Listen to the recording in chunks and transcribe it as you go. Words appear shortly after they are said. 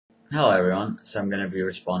Hello everyone, so I'm going to be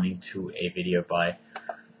responding to a video by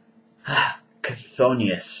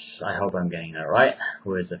Chthonios, I hope I'm getting that right,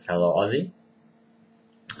 who is a fellow Aussie.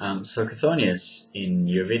 So Chthonios, in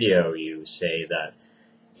your video you say that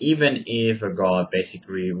even if a god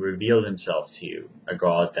basically revealed himself to you, a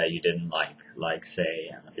god that you didn't like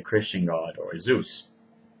say the Christian god or Zeus,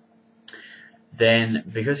 then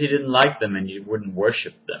because you didn't like them and you wouldn't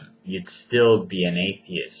worship them, you'd still be an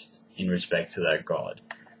atheist in respect to that god.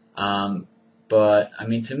 But, I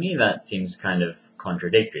mean, to me that seems kind of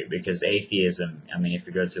contradictory, because atheism, I mean, if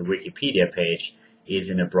you go to the Wikipedia page, is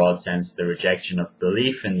in a broad sense the rejection of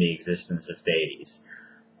belief in the existence of deities.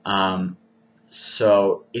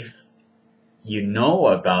 So, if you know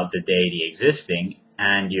about the deity existing,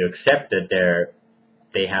 and you accept that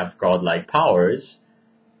they have godlike powers,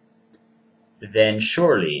 then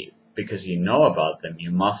surely, because you know about them,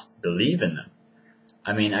 you must believe in them.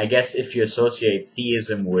 I mean, I guess if you associate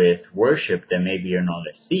theism with worship, then maybe you're not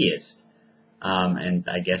a theist. And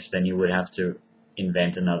I guess then you would have to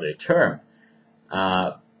invent another term.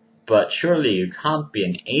 But surely you can't be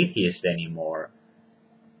an atheist anymore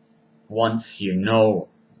once you know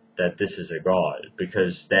that this is a god,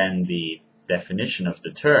 because then the definition of the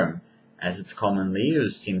term, as it's commonly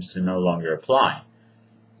used, seems to no longer apply.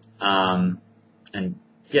 And,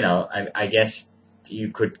 you know, I guess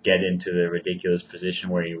you could get into the ridiculous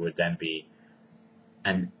position where you would then be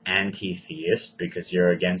an anti-theist because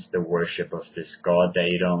you're against the worship of this god that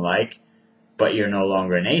you don't like, but you're no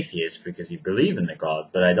longer an atheist because you believe in the god.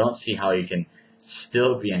 But I don't see how you can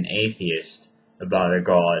still be an atheist about a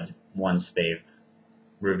god once they've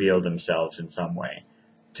revealed themselves in some way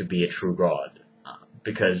to be a true god,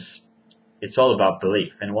 because it's all about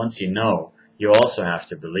belief, and once you know, you also have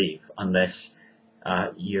to believe, unless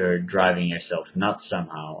you're driving yourself nuts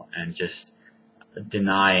somehow and just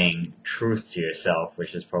denying truth to yourself,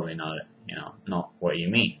 which is probably not, not what you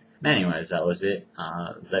mean. Anyways, that was it.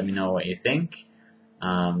 Let me know what you think.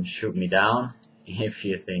 Shoot me down if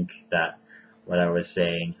you think that what I was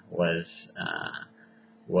saying was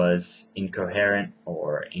incoherent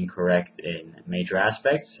or incorrect in major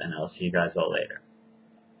aspects, and I'll see you guys all later.